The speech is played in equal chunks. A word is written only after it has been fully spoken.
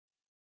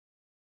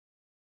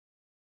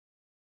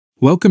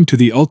Welcome to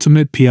the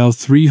ultimate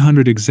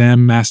PL-300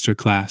 exam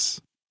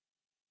masterclass.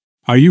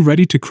 Are you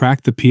ready to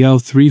crack the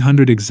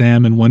PL-300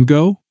 exam in one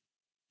go?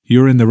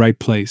 You're in the right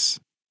place.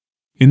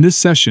 In this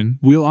session,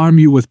 we'll arm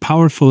you with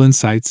powerful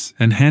insights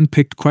and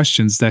hand-picked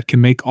questions that can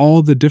make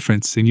all the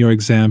difference in your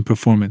exam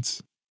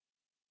performance.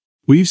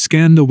 We've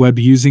scanned the web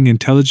using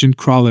intelligent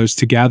crawlers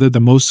to gather the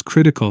most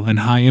critical and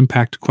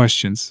high-impact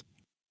questions,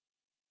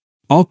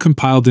 all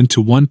compiled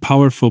into one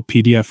powerful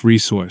PDF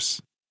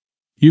resource.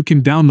 You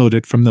can download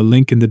it from the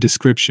link in the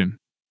description.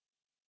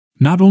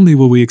 Not only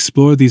will we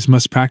explore these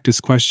must-practice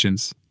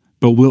questions,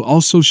 but we'll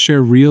also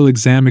share real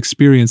exam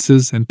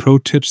experiences and pro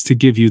tips to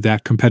give you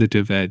that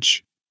competitive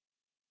edge.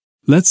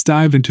 Let's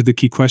dive into the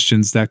key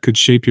questions that could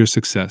shape your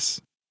success.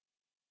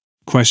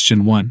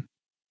 Question 1.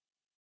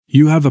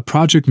 You have a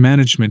project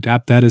management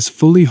app that is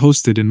fully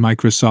hosted in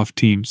Microsoft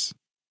Teams.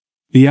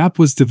 The app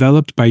was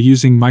developed by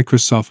using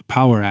Microsoft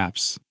Power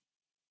Apps.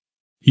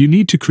 You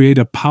need to create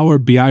a Power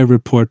BI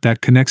report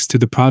that connects to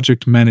the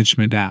project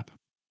management app.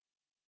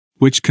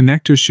 Which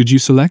connector should you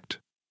select?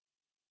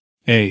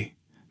 A.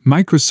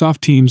 Microsoft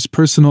Teams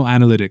Personal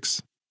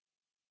Analytics.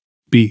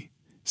 B.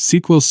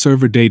 SQL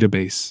Server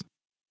Database.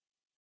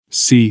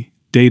 C.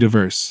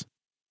 Dataverse.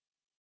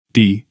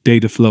 D.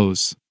 Data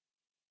Flows.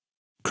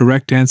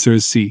 Correct answer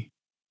is C.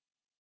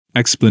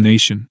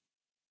 Explanation.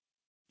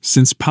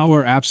 Since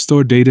Power Apps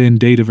store data in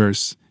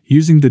Dataverse,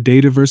 using the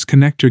Dataverse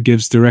connector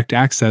gives direct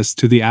access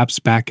to the app's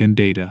backend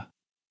data.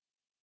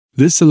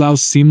 This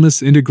allows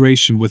seamless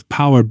integration with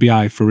Power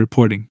BI for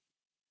reporting.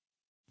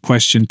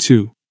 Question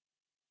 2.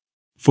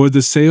 For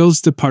the sales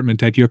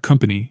department at your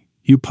company,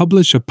 you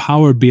publish a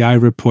Power BI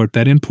report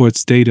that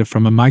imports data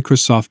from a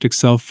Microsoft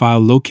Excel file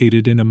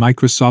located in a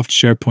Microsoft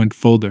SharePoint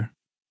folder.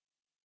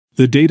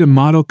 The data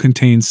model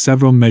contains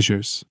several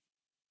measures.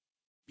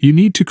 You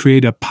need to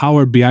create a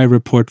Power BI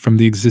report from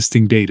the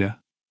existing data.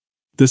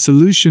 The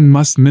solution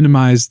must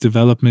minimize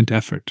development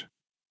effort.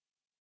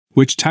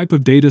 Which type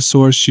of data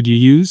source should you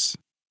use?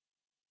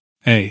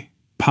 A.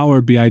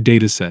 Power BI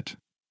dataset.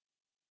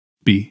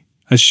 B.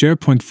 A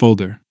SharePoint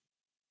folder.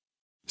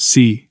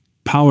 C.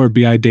 Power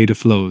BI data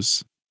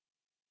flows.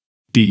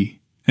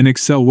 D. An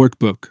Excel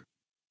workbook.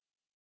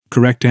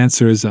 Correct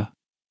answer is A.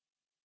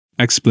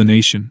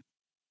 Explanation.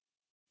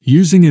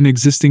 Using an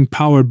existing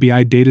Power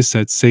BI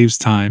dataset saves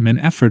time and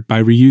effort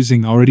by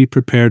reusing already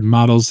prepared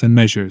models and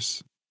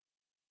measures.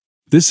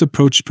 This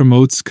approach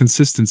promotes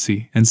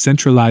consistency and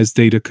centralized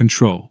data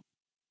control.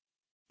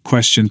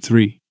 Question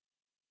 3.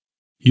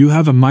 You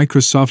have a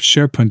Microsoft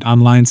SharePoint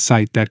online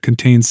site that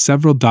contains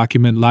several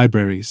document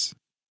libraries.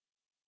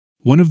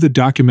 One of the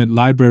document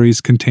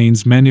libraries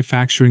contains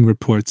manufacturing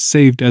reports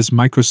saved as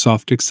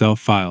Microsoft Excel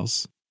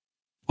files.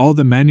 All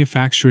the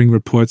manufacturing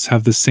reports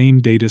have the same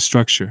data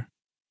structure.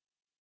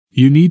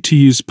 You need to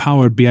use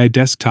Power BI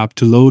Desktop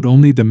to load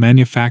only the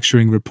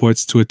manufacturing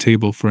reports to a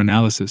table for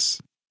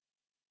analysis.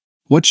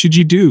 What should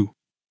you do?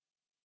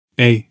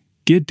 A.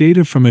 Get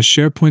data from a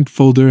SharePoint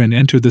folder and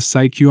enter the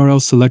site URL,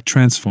 select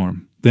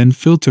Transform, then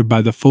filter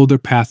by the folder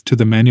path to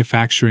the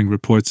manufacturing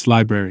reports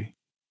library.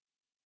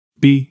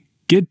 B.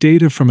 Get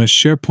data from a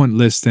SharePoint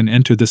list and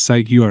enter the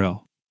site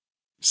URL.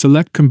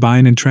 Select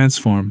Combine and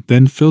Transform,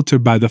 then filter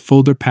by the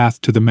folder path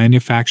to the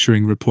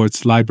manufacturing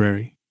reports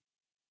library.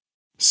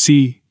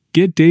 C.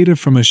 Get data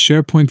from a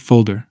SharePoint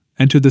folder,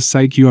 enter the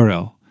site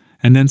URL,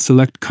 and then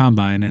select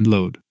Combine and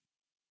Load.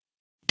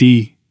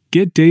 D.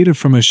 Get data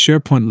from a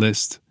SharePoint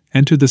list,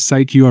 enter the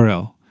site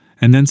URL,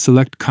 and then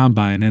select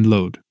Combine and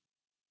Load.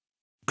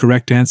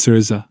 Correct answer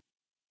is A.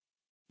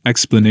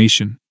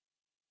 Explanation.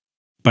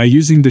 By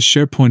using the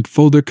SharePoint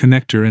folder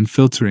connector and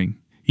filtering,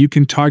 you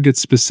can target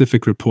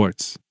specific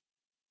reports.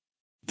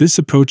 This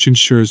approach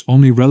ensures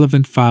only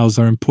relevant files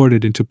are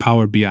imported into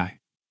Power BI.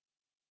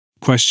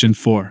 Question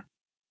 4.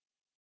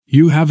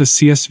 You have a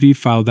CSV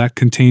file that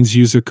contains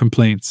user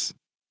complaints.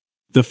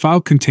 The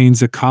file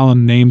contains a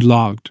column named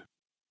Logged.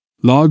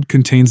 Logged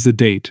contains the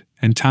date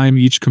and time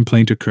each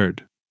complaint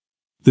occurred.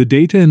 The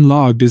data in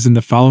Logged is in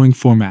the following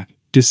format: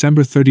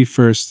 December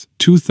 31,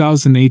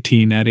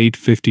 2018 at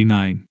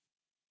 8:59.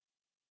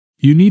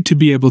 You need to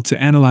be able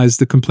to analyze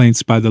the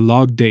complaints by the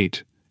logged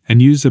date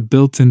and use a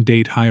built-in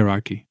date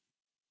hierarchy.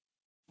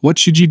 What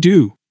should you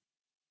do?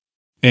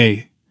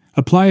 A.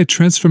 Apply a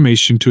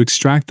transformation to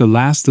extract the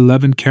last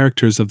 11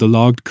 characters of the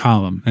logged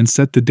column and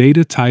set the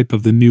data type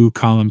of the new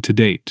column to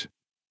date.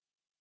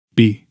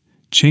 B.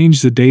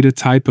 Change the data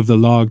type of the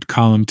logged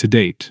column to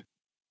date.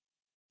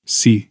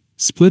 C.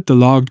 Split the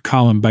logged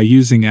column by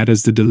using add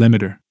as the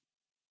delimiter.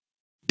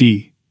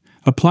 D.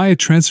 Apply a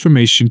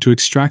transformation to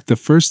extract the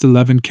first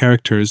 11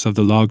 characters of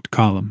the logged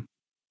column.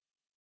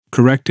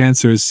 Correct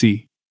answer is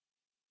C.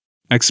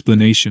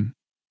 Explanation.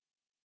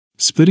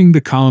 Splitting the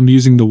column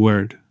using the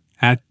word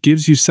at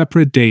gives you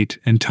separate date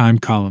and time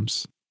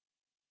columns.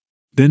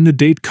 Then the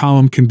date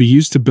column can be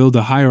used to build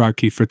a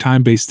hierarchy for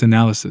time-based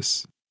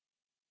analysis.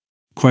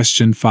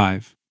 Question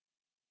 5.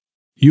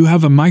 You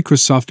have a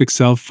Microsoft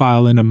Excel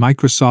file in a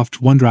Microsoft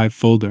OneDrive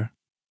folder.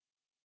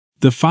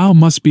 The file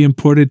must be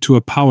imported to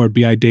a Power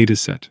BI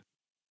dataset.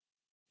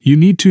 You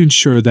need to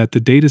ensure that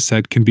the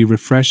dataset can be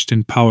refreshed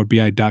in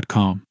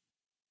PowerBI.com.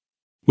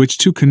 Which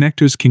two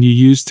connectors can you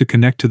use to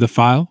connect to the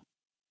file?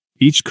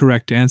 Each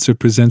correct answer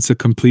presents a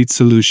complete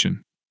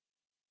solution.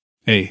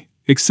 A.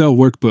 Excel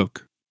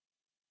workbook.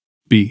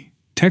 B.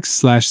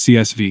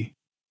 Text/CSV.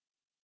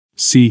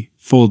 C.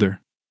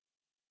 Folder.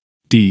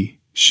 D.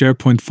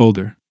 SharePoint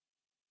folder.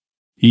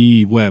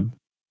 E. Web.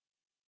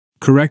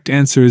 Correct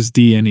answer is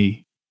D and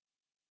E.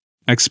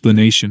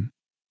 Explanation.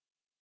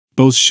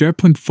 Both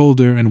SharePoint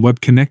folder and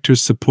web connectors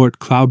support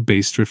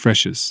cloud-based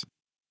refreshes.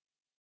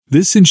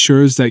 This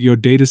ensures that your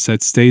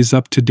dataset stays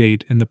up to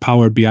date in the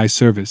Power BI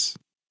service.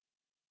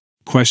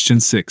 Question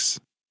 6.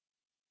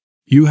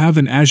 You have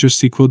an Azure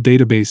SQL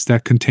database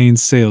that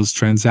contains sales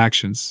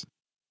transactions.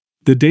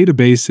 The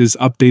database is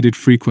updated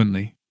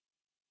frequently.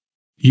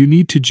 You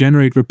need to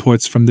generate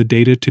reports from the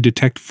data to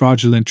detect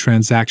fraudulent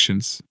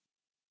transactions.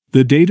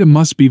 The data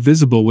must be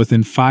visible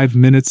within 5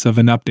 minutes of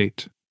an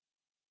update.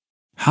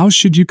 How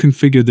should you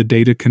configure the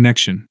data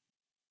connection?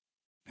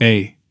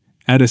 A.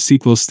 Add a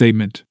SQL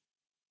statement.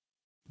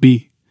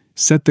 B.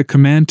 Set the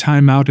command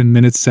timeout and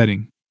minute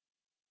setting.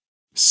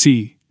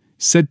 C.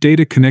 Set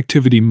data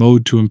connectivity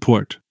mode to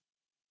import.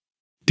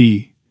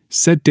 D.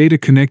 Set data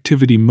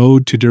connectivity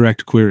mode to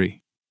direct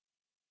query.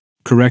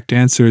 Correct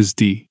answer is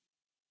D.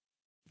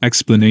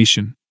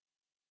 Explanation.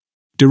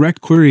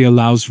 Direct query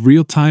allows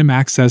real-time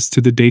access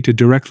to the data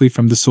directly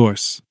from the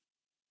source.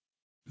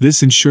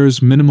 This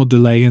ensures minimal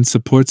delay and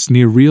supports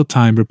near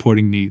real-time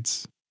reporting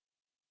needs.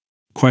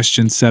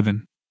 Question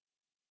 7.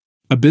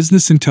 A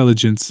business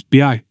intelligence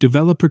 (BI)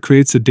 developer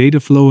creates a data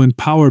flow in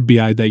Power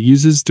BI that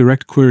uses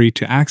direct query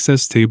to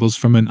access tables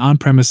from an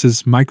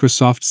on-premises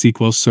Microsoft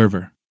SQL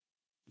server.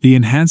 The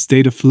enhanced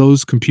data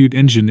flows compute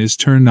engine is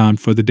turned on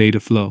for the data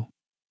flow.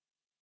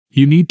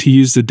 You need to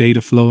use the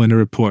data flow in a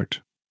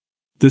report.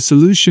 The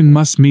solution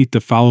must meet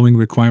the following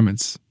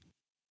requirements.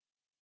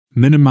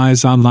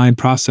 Minimize online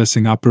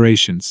processing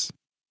operations.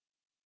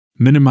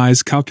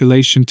 Minimize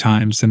calculation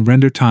times and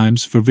render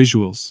times for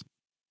visuals.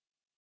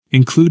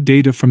 Include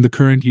data from the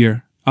current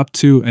year, up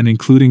to and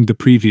including the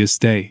previous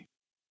day.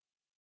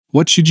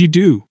 What should you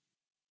do?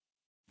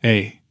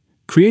 A.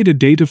 Create a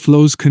data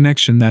flows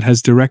connection that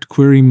has direct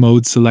query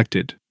mode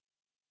selected.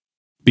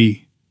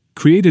 B.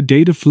 Create a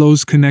data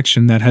flows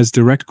connection that has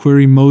direct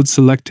query mode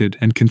selected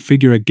and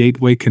configure a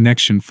gateway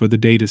connection for the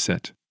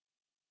dataset.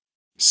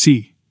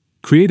 C.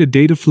 Create a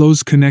data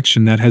flows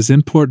connection that has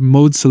import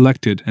mode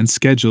selected and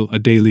schedule a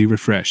daily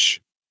refresh.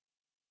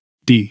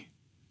 D.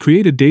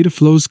 Create a data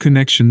flows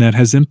connection that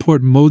has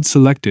import mode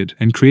selected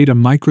and create a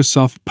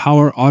Microsoft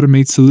Power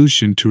Automate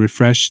solution to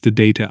refresh the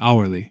data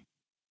hourly.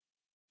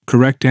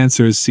 Correct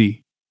answer is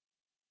C.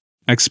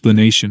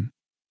 Explanation.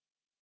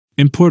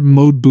 Import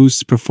mode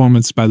boosts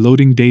performance by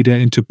loading data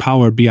into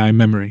Power BI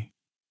memory.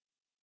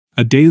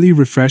 A daily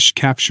refresh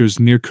captures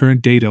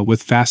near-current data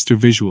with faster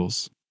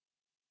visuals.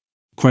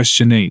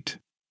 Question 8.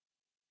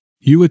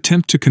 You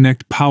attempt to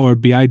connect Power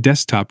BI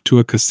Desktop to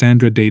a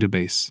Cassandra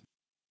database.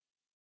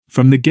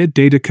 From the Get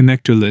Data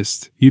Connector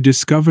list, you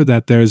discover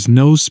that there is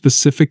no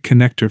specific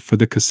connector for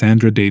the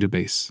Cassandra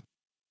database.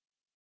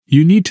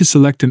 You need to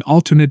select an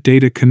alternate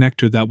data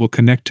connector that will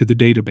connect to the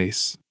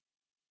database.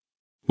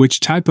 Which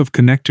type of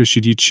connector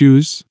should you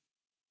choose?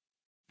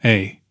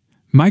 A.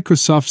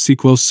 Microsoft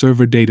SQL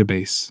Server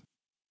Database.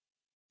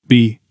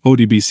 B.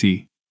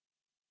 ODBC.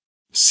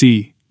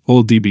 C.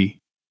 OLDB.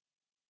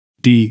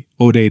 D.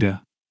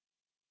 OData.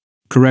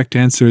 Correct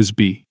answer is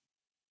B.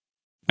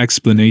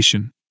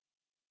 Explanation.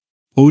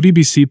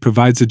 ODBC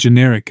provides a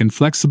generic and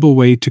flexible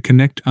way to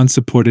connect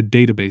unsupported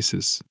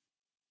databases.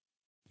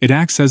 It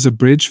acts as a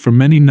bridge for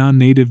many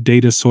non-native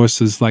data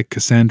sources like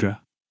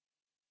Cassandra.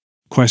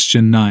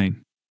 Question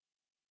 9.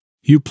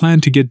 You plan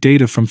to get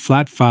data from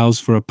flat files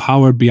for a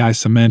Power BI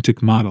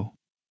semantic model.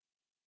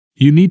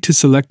 You need to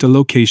select a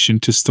location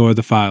to store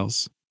the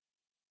files.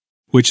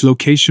 Which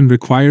location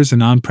requires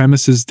an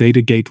on-premises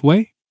data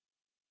gateway?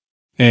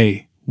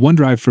 A.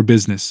 OneDrive for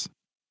Business.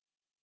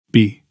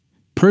 B.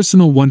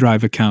 Personal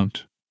OneDrive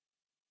account.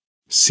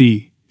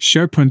 C.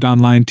 SharePoint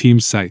Online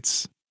Teams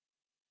sites.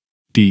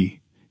 D.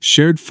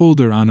 Shared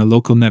folder on a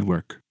local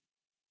network.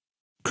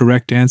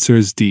 Correct answer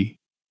is D.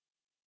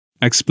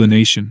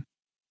 Explanation.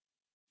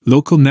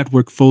 Local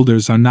network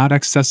folders are not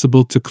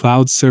accessible to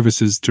cloud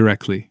services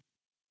directly.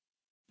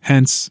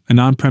 Hence, an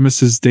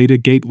on-premises data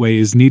gateway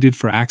is needed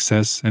for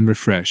access and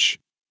refresh.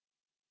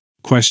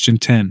 Question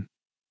 10.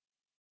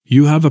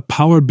 You have a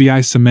Power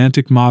BI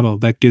semantic model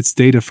that gets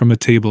data from a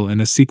table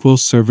in a SQL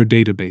Server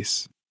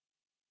database.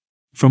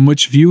 From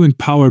which view in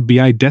Power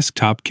BI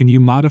Desktop can you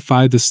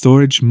modify the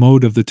storage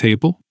mode of the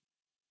table?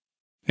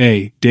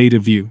 A. Data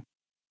view.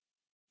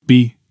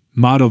 B.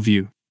 Model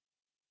view.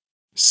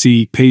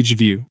 C. Page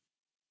view.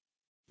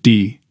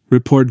 D.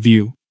 Report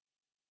view.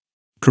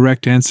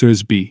 Correct answer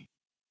is B.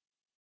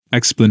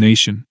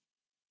 Explanation.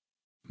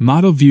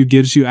 Model view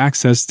gives you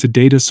access to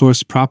data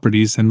source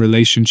properties and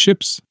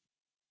relationships.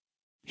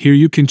 Here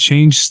you can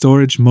change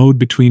storage mode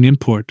between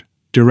import,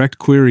 direct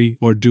query,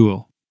 or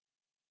dual.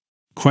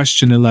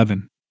 Question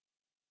 11.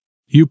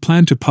 You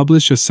plan to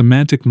publish a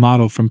semantic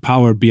model from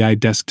Power BI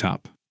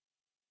Desktop.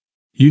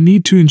 You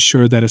need to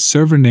ensure that a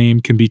server name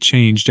can be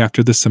changed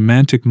after the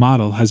semantic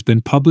model has been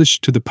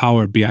published to the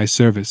Power BI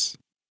service.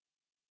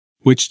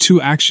 Which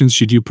two actions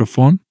should you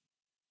perform?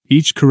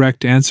 Each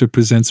correct answer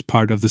presents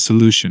part of the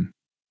solution.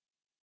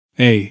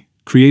 A.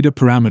 Create a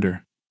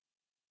parameter.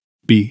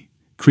 B.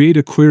 Create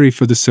a query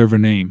for the server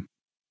name.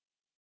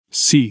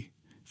 C.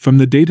 From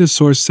the data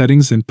source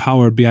settings in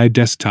Power BI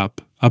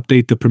Desktop,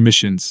 update the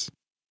permissions.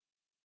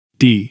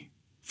 D.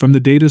 From the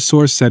data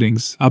source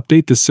settings,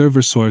 update the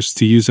server source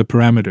to use a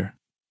parameter.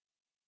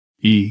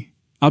 E.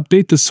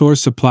 Update the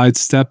source applied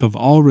step of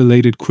all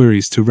related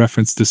queries to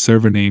reference the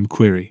server name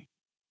query.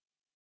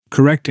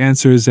 Correct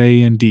answer is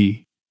A and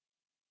D.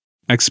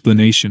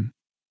 Explanation.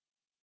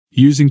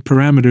 Using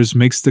parameters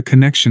makes the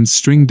connection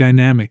string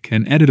dynamic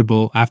and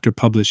editable after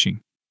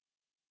publishing.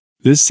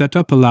 This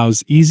setup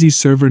allows easy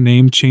server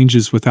name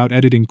changes without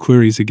editing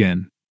queries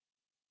again.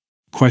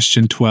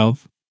 Question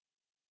 12.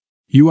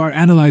 You are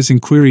analyzing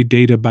query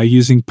data by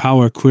using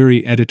Power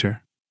Query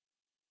Editor.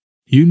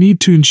 You need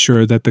to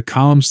ensure that the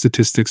column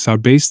statistics are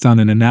based on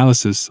an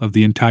analysis of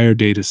the entire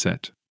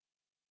dataset.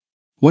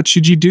 What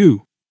should you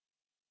do?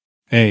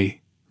 A.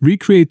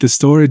 Recreate the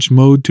storage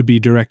mode to be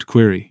direct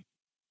query.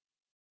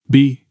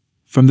 B.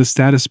 From the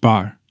status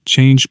bar,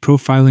 change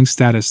profiling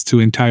status to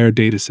entire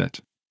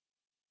dataset.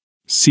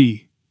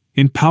 C.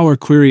 In Power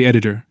Query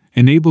Editor,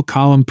 enable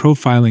column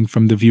profiling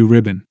from the View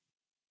ribbon.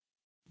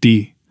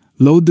 D.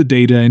 Load the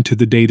data into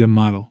the data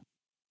model.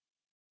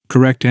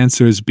 Correct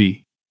answer is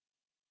B.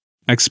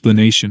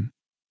 Explanation.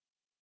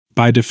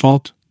 By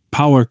default,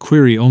 Power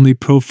Query only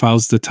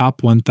profiles the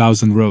top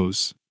 1000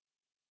 rows.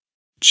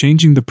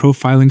 Changing the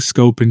profiling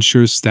scope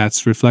ensures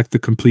stats reflect the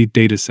complete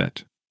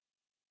dataset.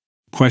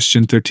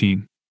 Question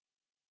 13.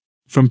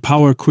 From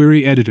Power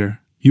Query Editor,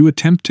 you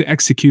attempt to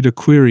execute a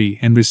query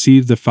and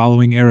receive the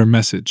following error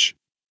message.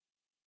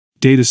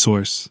 Data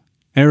source.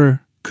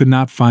 Error, could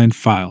not find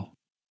file.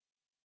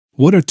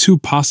 What are two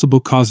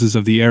possible causes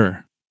of the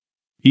error?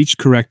 Each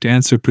correct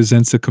answer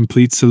presents a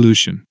complete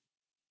solution.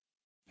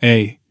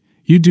 A.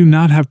 You do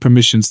not have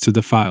permissions to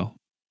the file.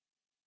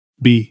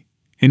 B.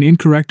 An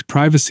incorrect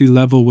privacy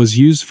level was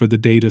used for the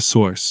data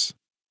source.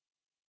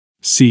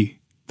 C.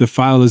 The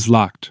file is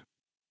locked.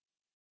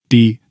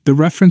 D. The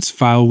reference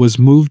file was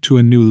moved to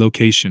a new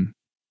location.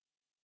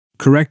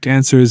 Correct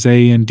answer is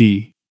A and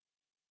D.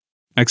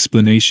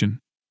 Explanation.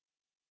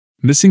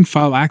 Missing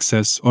file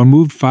access or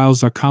moved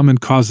files are common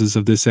causes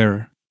of this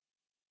error.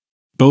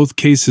 Both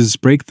cases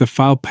break the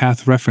file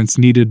path reference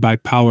needed by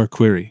Power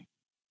Query.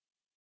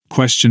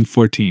 Question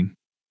 14.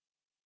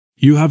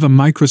 You have a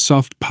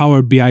Microsoft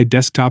Power BI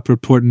desktop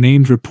report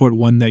named Report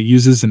 1 that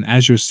uses an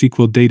Azure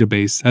SQL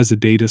database as a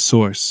data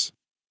source.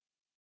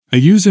 A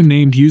user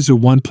named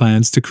User1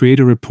 plans to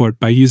create a report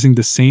by using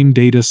the same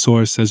data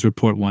source as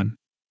Report 1.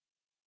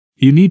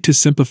 You need to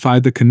simplify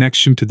the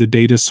connection to the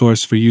data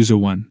source for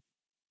User1.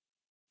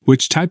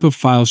 Which type of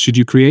file should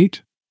you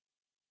create?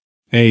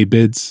 A.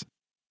 Bids.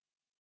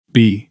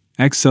 B.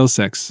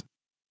 XLSX.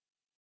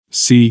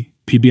 C.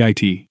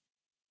 PBIT.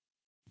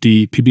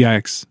 D.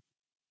 PBIX.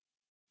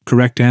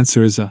 Correct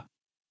answer is A.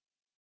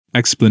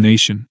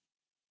 Explanation.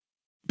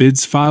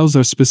 Bids files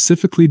are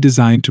specifically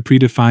designed to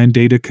predefine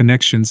data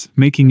connections,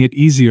 making it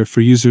easier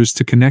for users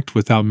to connect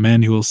without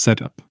manual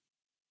setup.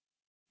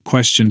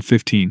 Question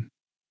 15.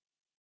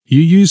 You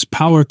use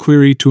Power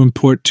Query to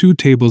import two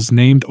tables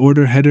named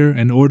Order Header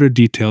and Order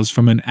Details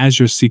from an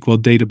Azure SQL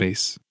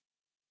database.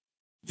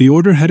 The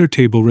Order Header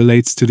table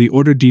relates to the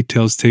Order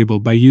Details table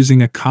by using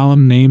a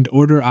column named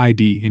Order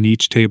ID in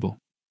each table.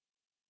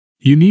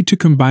 You need to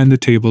combine the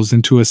tables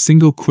into a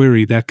single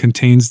query that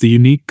contains the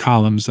unique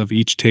columns of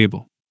each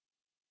table.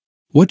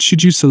 What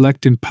should you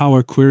select in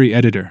Power Query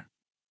Editor?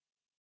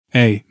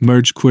 A.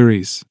 Merge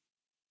queries.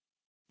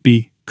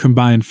 B.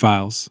 Combine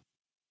files.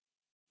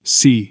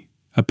 C.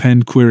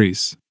 Append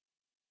queries.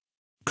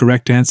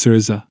 Correct answer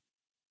is A.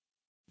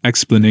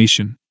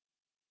 Explanation.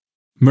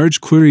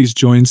 Merge queries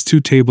joins two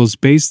tables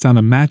based on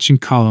a matching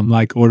column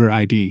like Order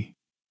ID.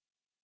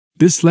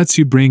 This lets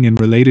you bring in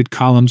related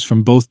columns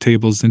from both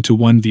tables into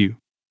one view.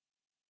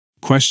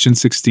 Question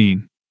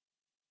 16.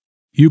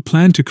 You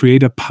plan to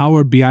create a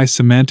Power BI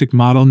semantic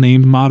model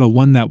named Model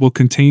 1 that will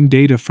contain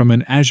data from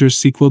an Azure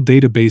SQL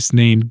database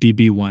named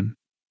DB1.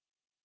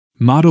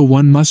 Model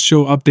 1 must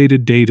show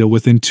updated data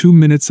within 2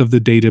 minutes of the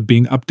data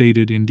being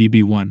updated in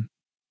DB1.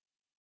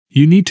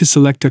 You need to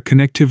select a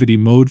connectivity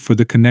mode for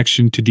the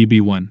connection to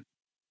DB1.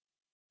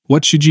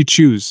 What should you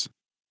choose?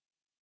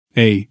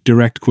 A.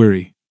 Direct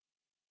query.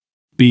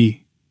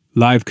 B.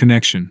 Live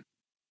connection.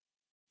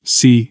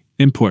 C.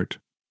 Import.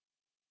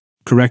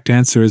 Correct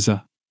answer is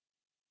A.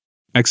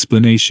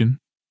 Explanation.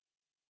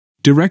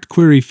 Direct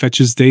query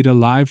fetches data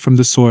live from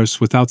the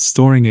source without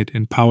storing it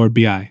in Power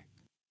BI,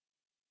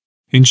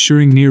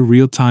 ensuring near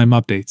real-time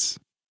updates.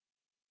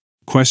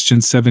 Question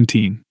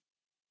 17.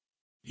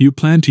 You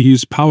plan to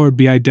use Power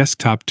BI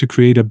Desktop to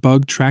create a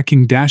bug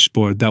tracking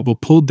dashboard that will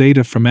pull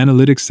data from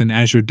analytics in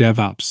Azure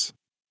DevOps.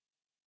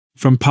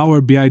 From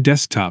Power BI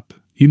Desktop,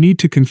 you need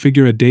to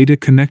configure a data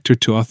connector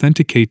to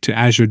authenticate to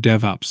Azure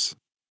DevOps.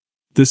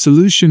 The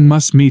solution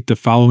must meet the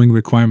following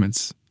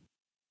requirements.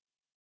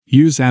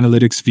 Use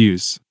analytics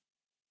views.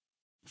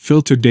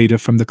 Filter data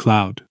from the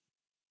cloud.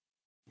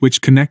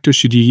 Which connector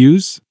should you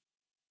use?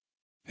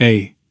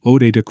 A.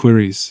 OData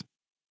queries.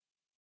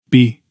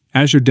 B.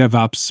 Azure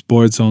DevOps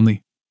boards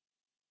only.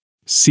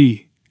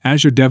 C.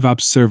 Azure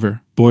DevOps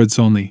Server boards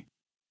only.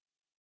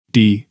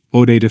 D.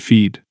 OData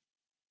feed.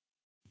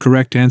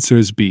 Correct answer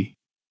is B.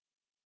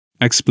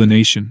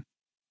 Explanation.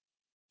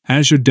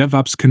 Azure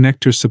DevOps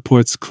Connector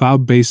supports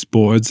cloud-based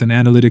boards and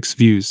analytics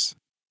views.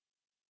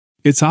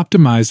 It's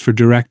optimized for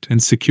direct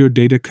and secure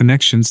data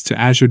connections to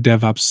Azure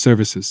DevOps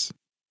services.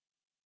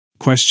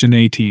 Question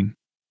 18.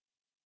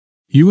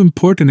 You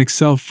import an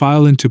Excel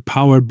file into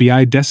Power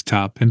BI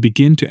Desktop and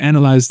begin to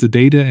analyze the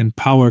data in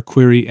Power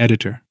Query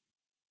Editor.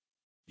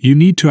 You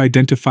need to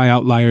identify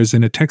outliers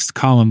in a text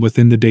column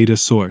within the data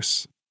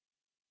source.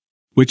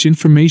 Which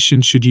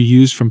information should you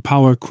use from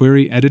Power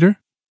Query Editor?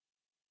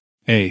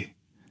 A.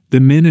 The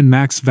min and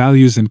max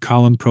values in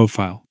column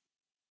profile.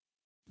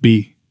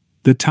 B.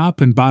 The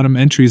top and bottom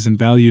entries in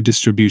value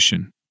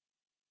distribution.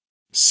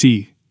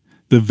 C.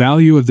 The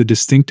value of the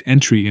distinct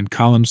entry in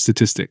column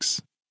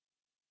statistics.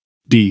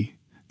 D.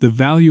 The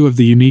value of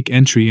the unique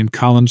entry in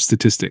column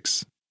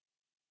statistics.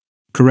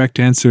 Correct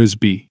answer is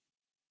B.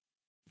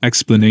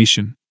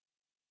 Explanation.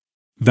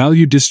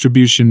 Value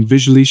distribution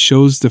visually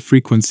shows the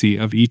frequency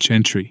of each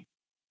entry.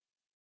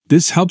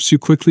 This helps you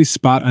quickly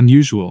spot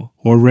unusual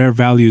or rare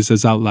values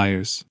as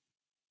outliers.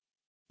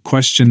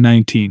 Question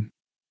 19.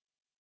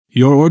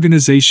 Your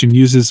organization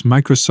uses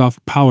Microsoft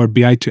Power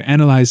BI to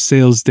analyze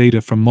sales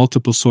data from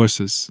multiple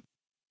sources.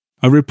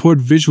 A report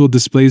visual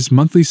displays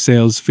monthly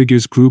sales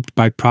figures grouped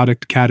by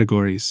product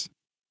categories.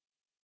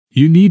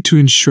 You need to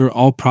ensure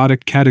all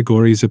product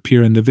categories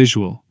appear in the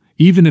visual,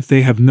 even if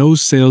they have no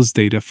sales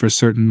data for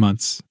certain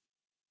months.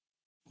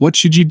 What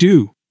should you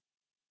do?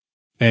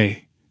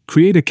 A.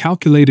 Create a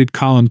calculated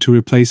column to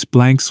replace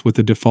blanks with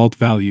a default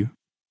value.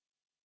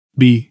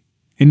 B.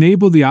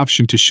 Enable the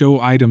option to show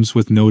items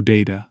with no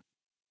data.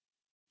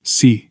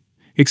 C.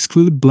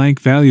 Exclude blank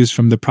values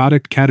from the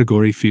product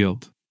category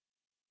field.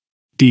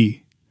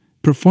 D.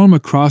 Perform a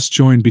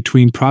cross-join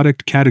between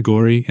product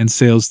category and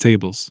sales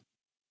tables.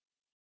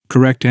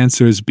 Correct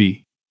answer is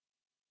B.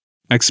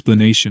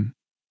 Explanation.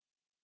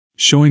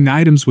 Showing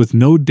items with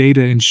no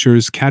data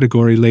ensures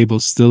category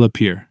labels still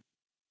appear.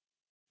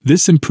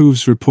 This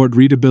improves report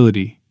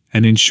readability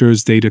and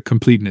ensures data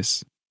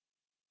completeness.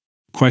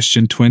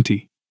 Question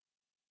 20.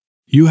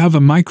 You have a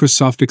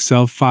Microsoft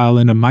Excel file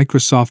in a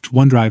Microsoft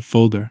OneDrive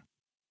folder.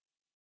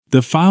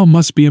 The file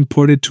must be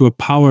imported to a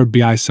Power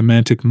BI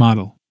semantic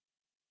model.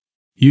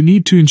 You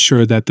need to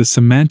ensure that the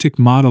semantic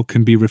model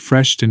can be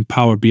refreshed in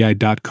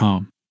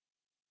PowerBI.com.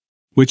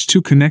 Which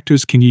two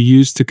connectors can you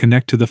use to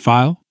connect to the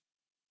file?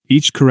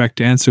 Each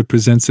correct answer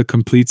presents a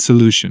complete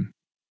solution.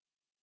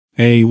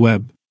 A.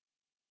 Web.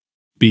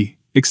 B.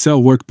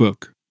 Excel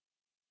Workbook.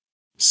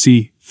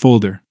 C.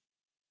 Folder.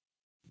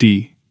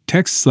 D.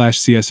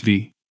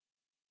 Text/CSV.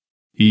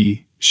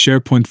 E.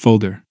 SharePoint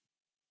folder.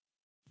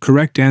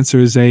 Correct answer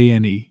is A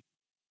and E.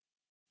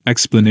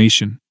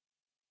 Explanation.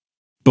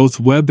 Both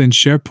Web and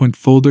SharePoint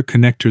folder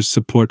connectors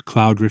support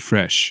Cloud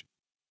Refresh.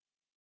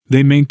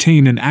 They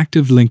maintain an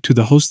active link to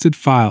the hosted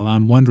file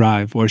on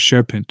OneDrive or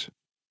SharePoint.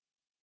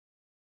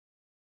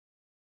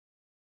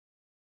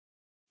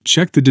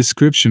 Check the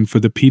description for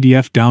the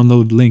PDF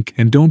download link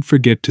and don't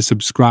forget to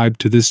subscribe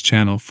to this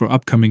channel for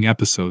upcoming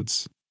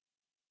episodes.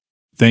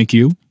 Thank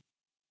you.